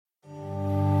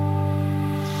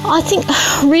I think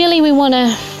really we want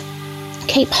to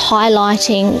keep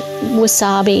highlighting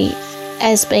wasabi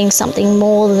as being something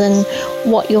more than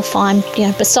what you'll find,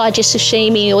 beside your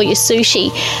sashimi or your sushi.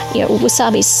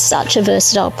 Wasabi is such a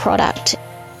versatile product.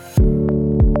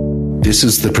 This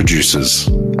is The Producers.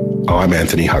 I'm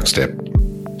Anthony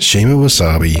Huckstep. Shima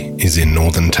Wasabi is in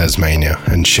northern Tasmania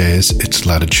and shares its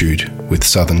latitude with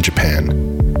southern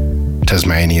Japan.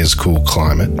 Tasmania's cool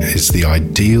climate is the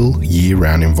ideal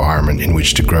year-round environment in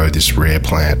which to grow this rare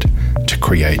plant to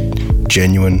create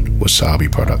genuine wasabi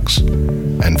products.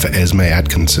 And for Esme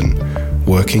Atkinson,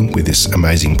 working with this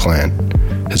amazing plant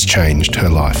has changed her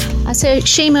life. So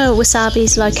Shima Wasabi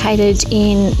is located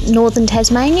in northern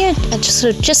Tasmania,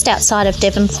 just outside of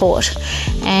Devonport,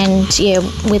 and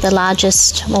we're the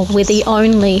largest, we're the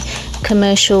only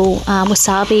commercial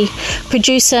wasabi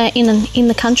producer in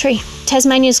the country.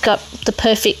 Tasmania's got the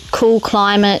perfect cool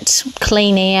climate,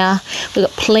 clean air. We've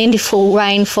got plentiful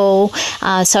rainfall,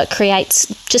 so it creates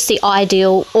just the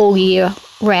ideal all year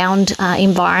round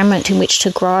environment in which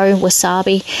to grow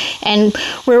wasabi. And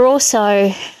we're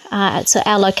also so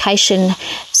our location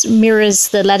mirrors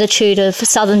the latitude of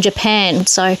southern Japan,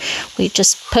 so we're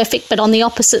just perfect, but on the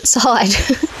opposite side.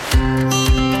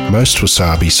 Most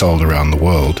wasabi sold around the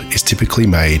world is typically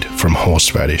made from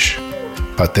horseradish,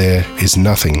 but there is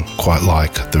nothing quite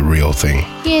like the real thing.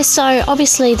 Yeah, so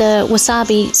obviously the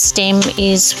wasabi stem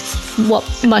is what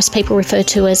most people refer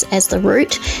to as the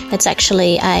root. It's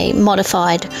actually a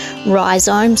modified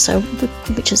rhizome,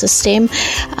 which is a stem.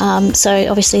 So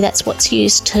obviously that's what's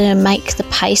used to make the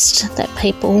paste that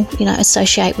people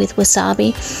associate with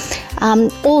wasabi.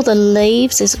 All the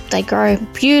leaves, they grow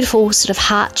beautiful sort of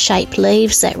heart-shaped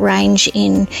leaves that range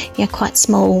in quite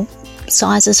small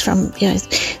sizes from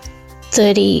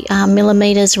 30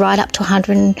 millimetres right up to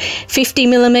 150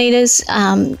 millimetres.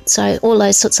 So all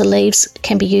those sorts of leaves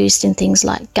can be used in things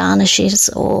like garnishes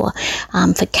or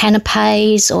for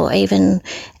canapes or even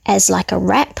as like a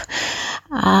wrap.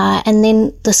 And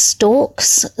then the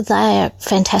stalks, they're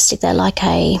fantastic. They're like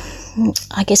a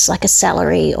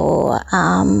celery or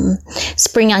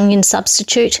spring onion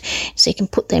substitute. So you can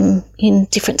put them in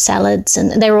different salads,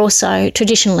 and they're also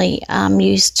traditionally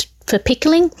used for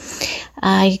pickling.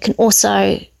 You can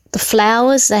also, the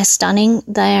flowers, they're stunning.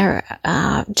 They're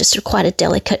just quite a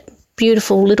delicate,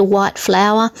 beautiful little white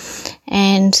flower,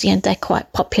 and they're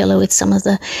quite popular with some of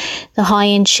the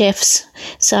high-end chefs.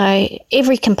 So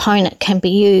every component can be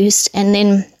used, and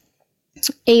then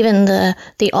even the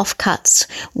offcuts,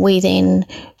 we then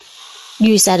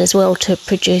use that as well to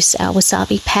produce our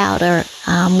wasabi powder,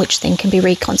 which then can be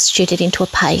reconstituted into a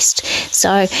paste.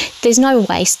 So there's no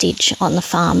wastage on the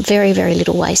farm, very, very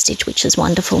little wastage, which is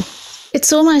wonderful.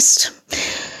 It's almost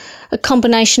a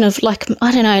combination of like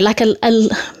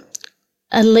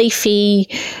a leafy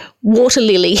water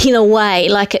lily in a way,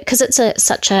 because it's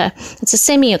a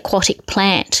semi-aquatic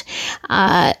plant,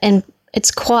 and it's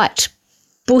quite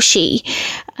bushy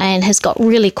and has got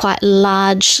really quite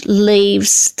large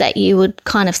leaves that you would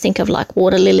kind of think of like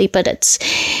water lily, but it's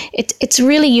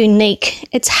really unique.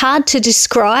 It's hard to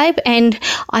describe, and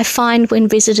I find when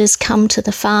visitors come to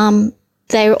the farm,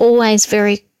 they're always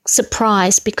very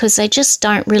surprised because they just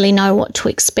don't really know what to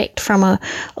expect from a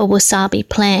wasabi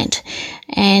plant.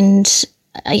 And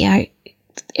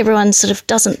everyone sort of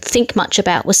doesn't think much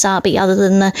about wasabi other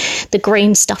than the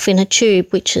green stuff in a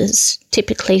tube, which is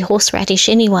typically horseradish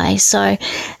anyway. So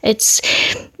it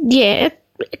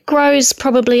grows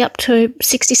probably up to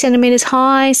 60 centimetres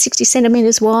high, 60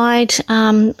 centimetres wide,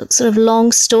 sort of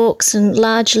long stalks and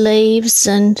large leaves,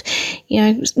 and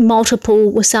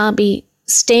multiple wasabi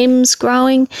stems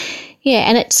growing. Yeah,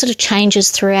 and it sort of changes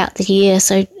throughout the year.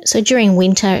 So during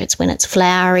winter, it's when it's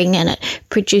flowering and it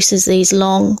produces these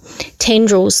long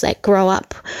tendrils that grow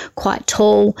up quite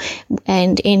tall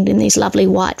and end in these lovely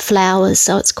white flowers.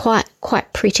 So it's quite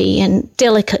pretty and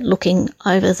delicate looking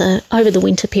over the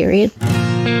winter period.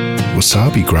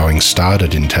 Wasabi growing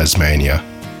started in Tasmania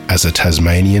as a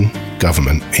Tasmanian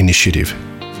government initiative.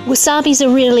 Wasabi's a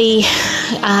really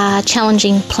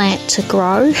challenging plant to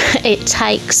grow. It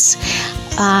takes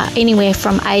anywhere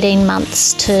from 18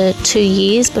 months to 2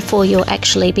 years before you'll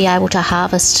actually be able to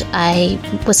harvest a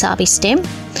wasabi stem.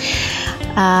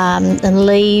 And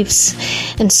leaves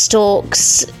and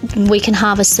stalks, we can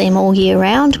harvest them all year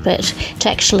round, but to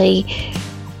actually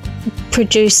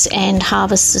produce and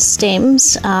harvest the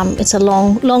stems, it's a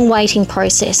long waiting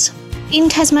process. In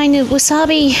Tasmania,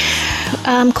 wasabi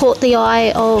caught the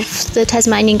eye of the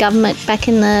Tasmanian government back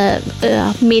in the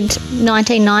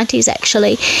mid-1990s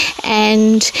actually,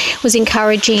 and was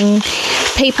encouraging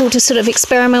people to sort of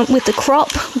experiment with the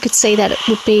crop. We could see that it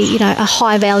would be, a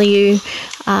high value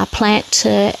plant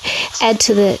to add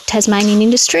to the Tasmanian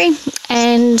industry.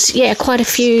 And yeah, quite a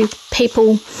few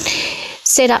people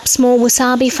set up small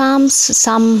wasabi farms,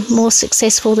 some more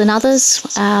successful than others.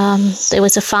 There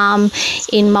was a farm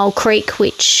in Mole Creek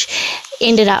which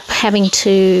ended up having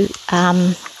to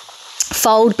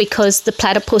fold because the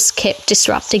platypus kept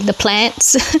disrupting the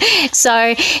plants.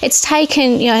 So it's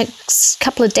taken, a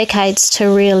couple of decades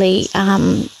to really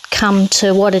come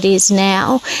to what it is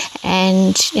now.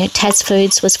 And Tas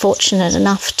Foods was fortunate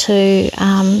enough to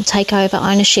take over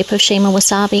ownership of Shima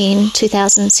Wasabi in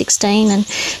 2016 and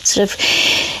sort of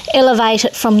elevate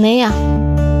it from there.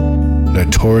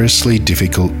 Notoriously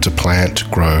difficult to plant,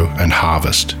 grow and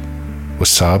harvest,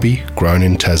 wasabi grown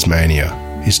in Tasmania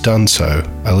is done so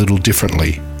a little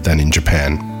differently than in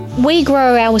Japan. We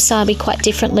grow our wasabi quite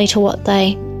differently to what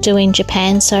they do in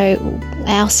Japan. So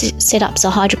our setup's a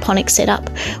hydroponic setup,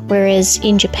 whereas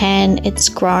in Japan it's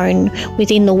grown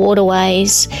within the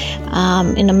waterways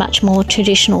in a much more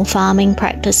traditional farming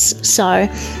practice. So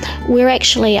we're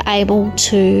actually able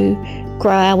to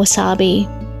grow our wasabi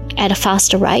at a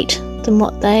faster rate than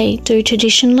what they do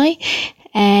traditionally,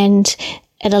 and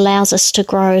it allows us to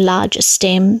grow larger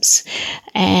stems.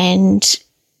 And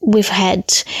we've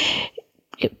had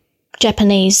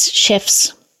Japanese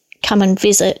chefs come and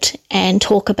visit and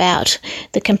talk about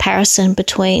the comparison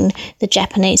between the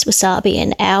Japanese wasabi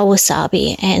and our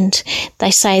wasabi. And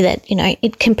they say that,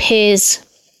 it compares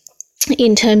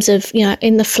in terms of,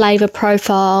 in the flavour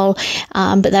profile,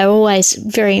 but they're always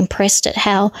very impressed at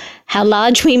how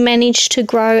large we managed to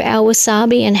grow our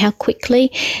wasabi and how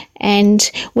quickly.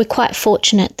 And we're quite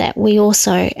fortunate that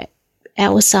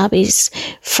our wasabi's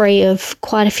free of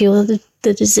quite a few of the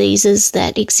diseases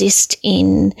that exist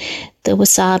in the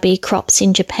wasabi crops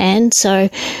in Japan. So,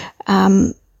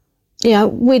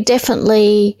 we're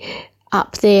definitely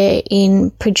up there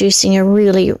in producing a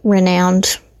really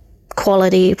renowned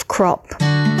quality of crop.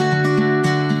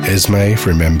 Esme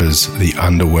remembers the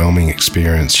underwhelming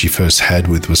experience she first had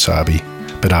with wasabi,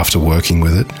 but after working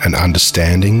with it and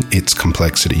understanding its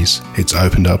complexities, it's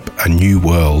opened up a new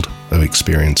world of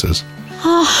experiences.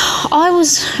 I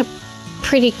was a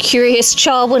pretty curious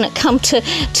child when it come to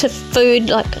food.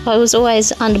 Like, I was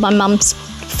always under my mum's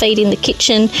feet in the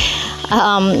kitchen,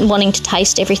 wanting to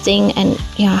taste everything. And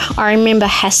I remember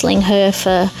hassling her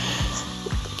for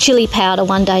chili powder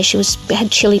one day. She had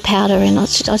chili powder, and I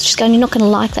was just going, "You're not going to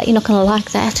like that, you're not going to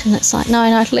like that." And it's like, no,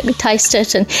 let me taste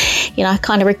it. And I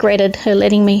kind of regretted her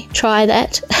letting me try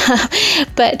that.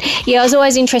 But I was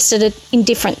always interested in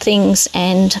different things.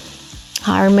 And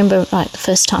I remember the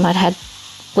first time I'd had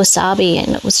wasabi,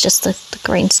 and it was just the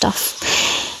green stuff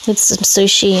with some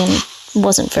sushi, and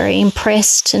wasn't very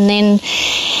impressed. And then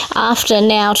after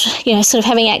now, sort of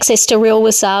having access to real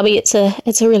wasabi,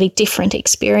 it's a really different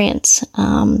experience.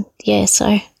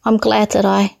 So I'm glad that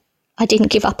I didn't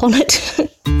give up on it.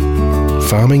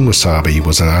 Farming wasabi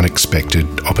was an unexpected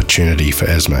opportunity for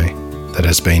Esme that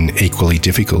has been equally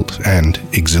difficult and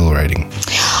exhilarating.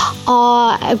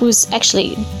 It was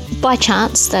actually by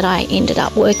chance that I ended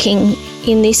up working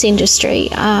in this industry.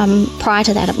 Prior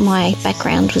to that, my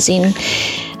background was in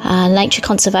nature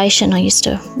conservation. I used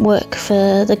to work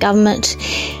for the government,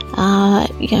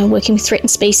 working with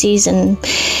threatened species and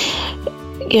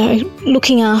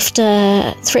looking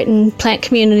after threatened plant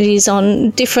communities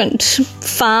on different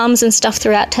farms and stuff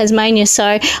throughout Tasmania. So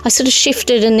I sort of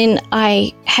shifted, and then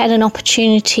I had an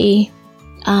opportunity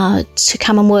to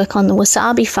come and work on the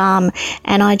wasabi farm,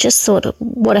 and I just thought,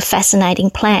 what a fascinating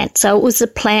plant. So it was the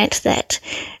plant that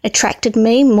attracted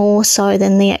me more so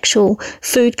than the actual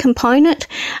food component.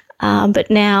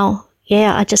 But now,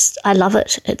 I love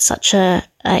it. It's such a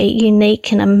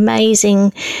unique and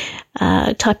amazing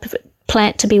type of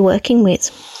plant to be working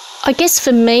with. I guess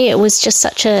for me, it was just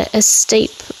such a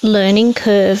steep learning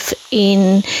curve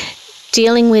in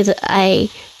dealing with a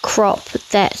crop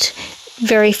that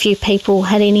very few people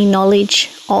had any knowledge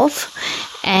of,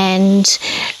 and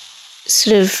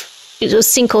sort of it was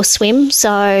sink or swim.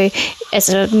 So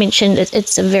as I mentioned,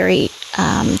 it's a very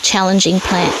challenging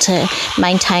plant to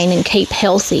maintain and keep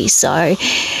healthy. So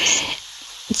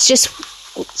it's just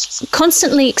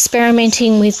constantly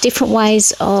experimenting with different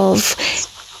ways of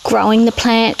growing the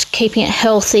plant, keeping it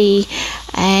healthy,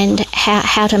 and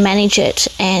how to manage it,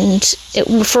 and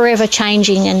it forever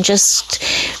changing and just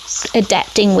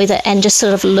adapting with it, and just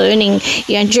sort of learning.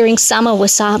 During summer,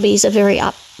 wasabis are very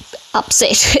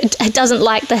upset. It doesn't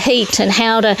like the heat, and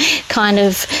how to kind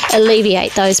of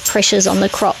alleviate those pressures on the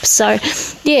crop. So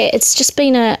it's just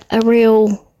been a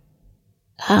real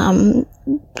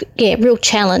real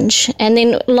challenge. And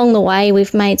then along the way,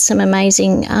 we've made some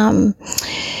amazing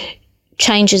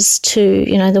changes to,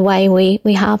 the way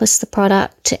we harvest the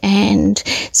product, and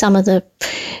some of the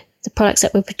products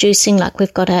that we're producing, like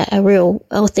we've got a real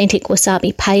authentic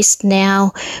wasabi paste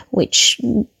now, which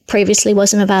previously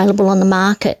wasn't available on the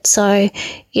market. So,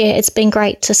 yeah, it's been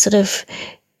great to sort of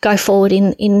go forward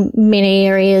in many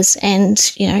areas and,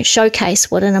 showcase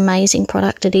what an amazing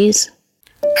product it is.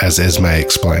 As Esme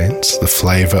explains, the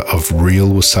flavour of real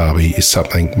wasabi is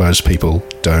something most people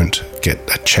don't get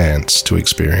a chance to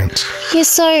experience. Yeah,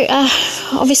 so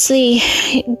obviously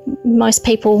most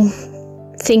people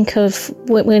think of,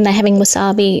 when they're having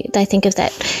wasabi, they think of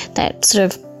that sort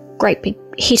of great big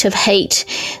hit of heat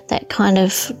that kind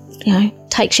of,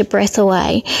 takes your breath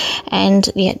away. And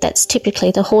yeah, that's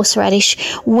typically the horseradish.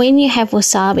 When you have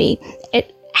wasabi,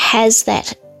 it has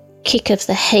that kick of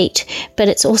the heat, but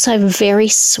it's also very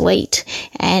sweet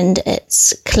and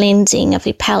it's cleansing of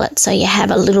your palate. So you have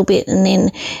a little bit and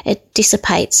then it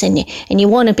dissipates and you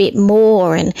want a bit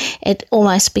more, and it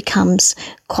almost becomes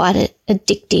quite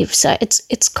addictive. So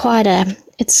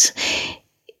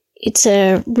it's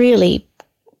a really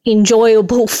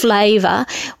enjoyable flavour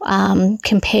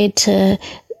compared to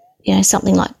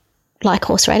something like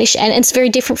horseradish, and it's very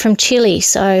different from chili.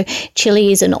 So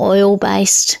chili is an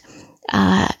oil-based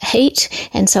heat,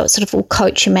 and so it sort of will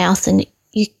coat your mouth and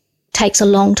it takes a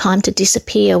long time to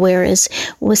disappear, whereas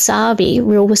real wasabi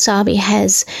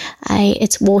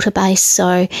it's water-based,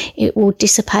 so it will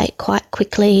dissipate quite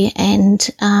quickly and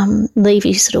leave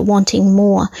you sort of wanting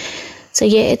more. So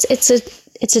yeah, it's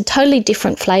a totally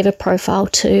different flavour profile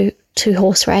to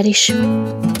horseradish.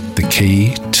 The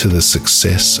key to the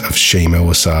success of Shima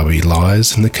Wasabi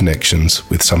lies in the connections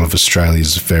with some of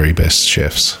Australia's very best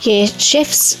chefs. Yeah,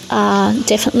 chefs are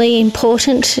definitely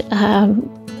important.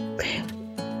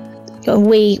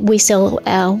 We sell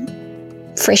our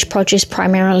fresh produce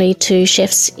primarily to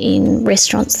chefs in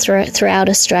restaurants throughout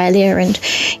Australia, and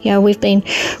we've been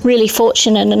really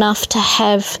fortunate enough to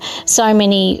have so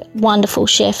many wonderful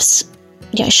chefs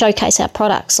showcase our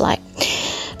products, like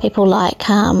people like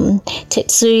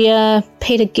Tetsuya,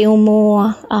 Peter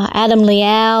Gilmore, Adam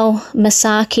Liao,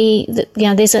 Masaki.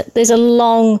 There's a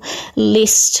long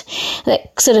list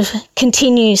that sort of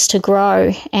continues to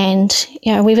grow, and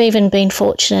we've even been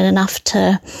fortunate enough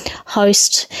to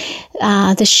host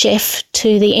the chef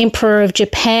to the Emperor of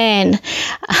Japan.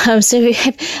 So we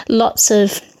have lots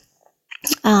of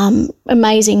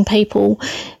amazing people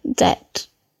that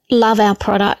love our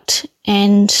product,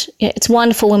 and it's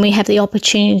wonderful when we have the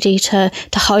opportunity to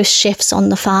host chefs on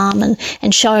the farm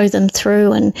and show them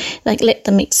through and let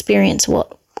them experience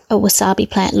what a wasabi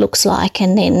plant looks like,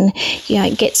 and then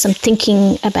get some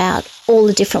thinking about all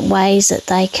the different ways that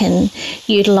they can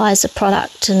utilise the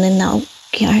product, and then they'll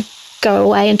go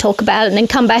away and talk about it and then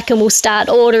come back and we'll start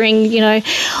ordering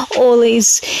all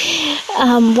these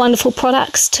wonderful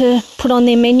products to put on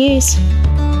their menus.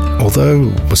 Although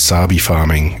wasabi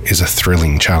farming is a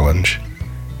thrilling challenge,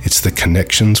 it's the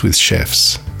connections with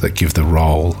chefs that give the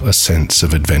role a sense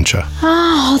of adventure.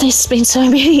 Oh, there's been so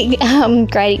many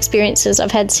great experiences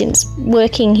I've had since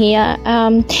working here,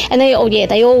 and they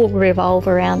all revolve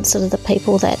around sort of the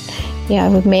people that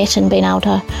we've met and been able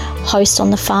to host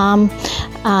on the farm.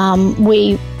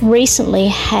 We recently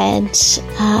had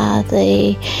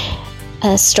the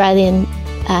Australian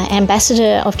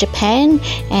ambassador of Japan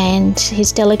and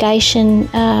his delegation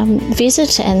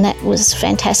visit, and that was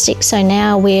fantastic. So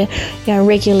now we're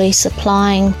regularly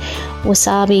supplying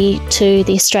wasabi to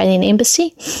the Australian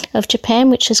Embassy of Japan,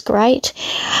 which is great.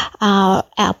 Our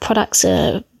products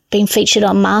are being featured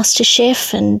on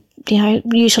MasterChef and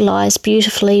utilised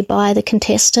beautifully by the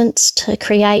contestants to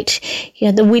create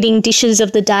the winning dishes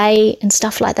of the day and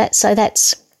stuff like that. So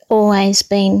that's always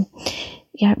been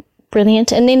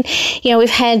brilliant. And then, we've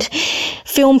had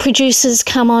film producers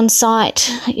come on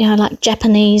site, like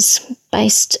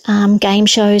Japanese-based game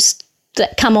shows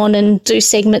that come on and do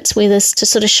segments with us to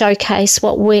sort of showcase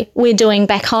what we're doing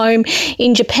back home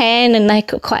in Japan, and they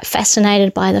got quite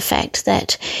fascinated by the fact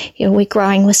that we're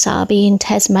growing wasabi in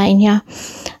Tasmania.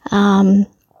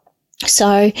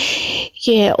 So,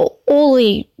 all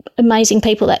the amazing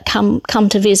people that come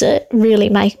to visit really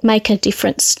make a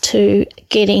difference to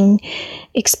getting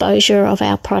exposure of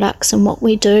our products and what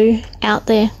we do out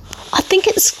there. I think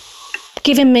it's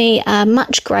given me a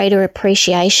much greater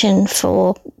appreciation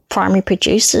for primary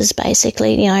producers,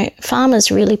 basically.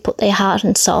 Farmers really put their heart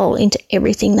and soul into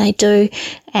everything they do,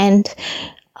 and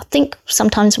I think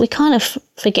sometimes we kind of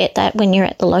forget that when you're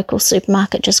at the local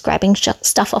supermarket just grabbing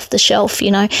stuff off the shelf.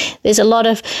 There's a lot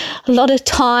of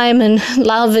time and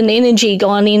love and energy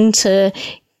gone into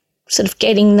sort of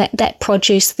getting that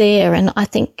produce there, and I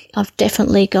think I've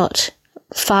definitely got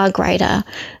far greater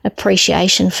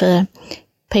appreciation for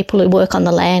people who work on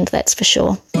the land, that's for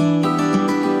sure.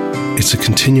 It's a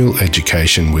continual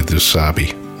education with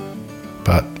wasabi,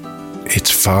 but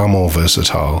it's far more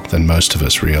versatile than most of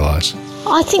us realise.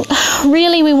 I think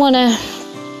really we want to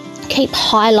keep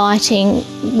highlighting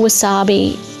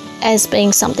wasabi as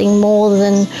being something more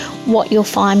than what you'll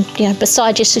find,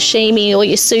 beside your sashimi or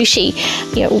your sushi.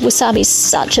 Wasabi is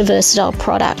such a versatile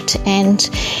product, and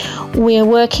we're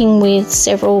working with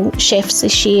several chefs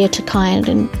this year to kind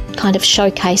of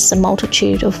showcase the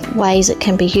multitude of ways it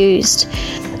can be used.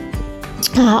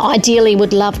 Ideally,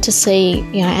 would love to see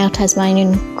our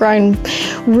Tasmanian grown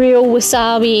real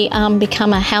wasabi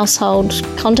become a household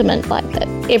condiment like that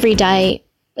everyday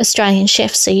Australian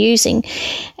chefs are using.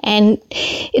 And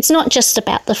it's not just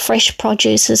about the fresh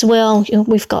produce as well.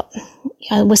 We've got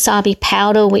wasabi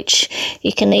powder, which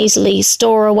you can easily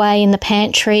store away in the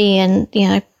pantry, and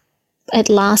it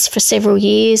lasts for several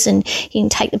years, and you can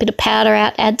take the bit of powder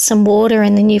out, add some water,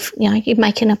 and then you're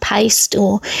making a paste.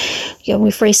 Or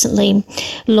we've recently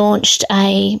launched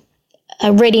a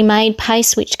ready-made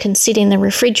paste which can sit in the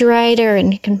refrigerator,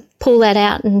 and you can pull that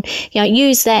out and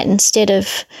use that instead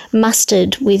of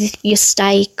mustard with your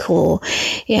steak. Or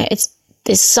there's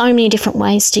so many different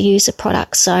ways to use a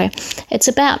product. So it's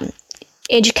about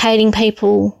educating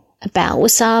people about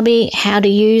wasabi, how to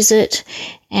use it,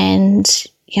 and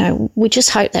we just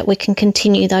hope that we can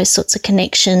continue those sorts of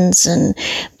connections and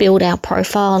build our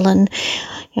profile, and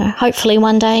hopefully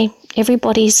one day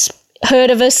everybody's heard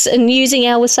of us and using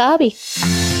our wasabi.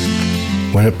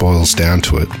 When it boils down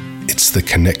to it, it's the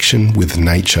connection with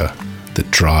nature that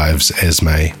drives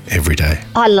Esme every day.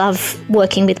 I love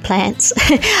working with plants.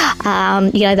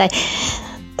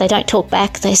 They don't talk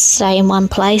back, they stay in one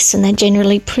place, and they're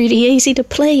generally pretty easy to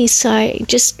please. So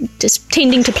just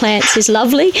tending to plants is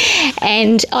lovely.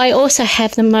 And I also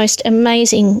have the most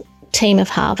amazing team of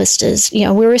harvesters.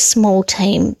 We're a small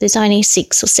team. There's only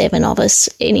 6 or 7 of us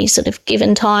any sort of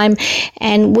given time,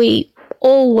 and we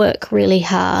all work really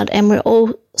hard, and we're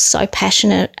all so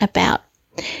passionate about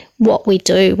what we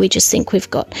do. We just think we're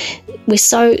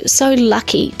so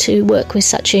lucky to work with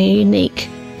such a unique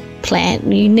plant,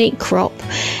 unique crop,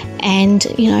 and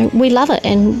we love it,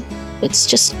 and it's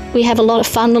just we have a lot of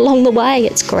fun along the way.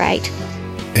 It's great.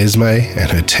 Esme and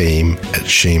her team at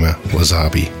Shima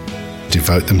Wasabi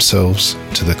devote themselves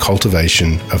to the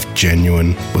cultivation of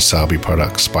genuine wasabi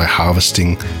products by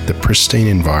harvesting the pristine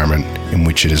environment in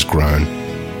which it is grown,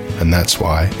 and that's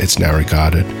why it's now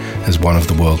regarded as one of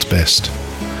the world's best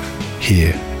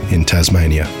here in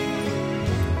Tasmania.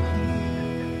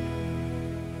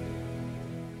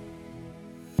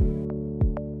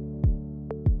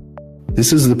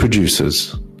 This is The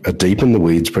Producers, a Deep in the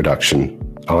Weeds production.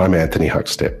 I'm Anthony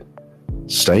Huckstep.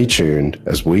 Stay tuned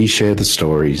as we share the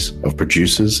stories of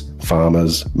producers,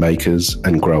 farmers, makers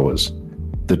and growers,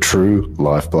 the true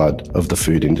lifeblood of the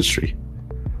food industry.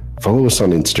 Follow us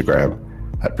on Instagram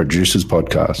at Producers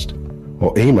Podcast,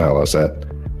 or email us at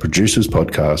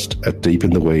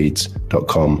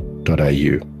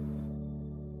producerspodcast@deepintheweeds.com.au.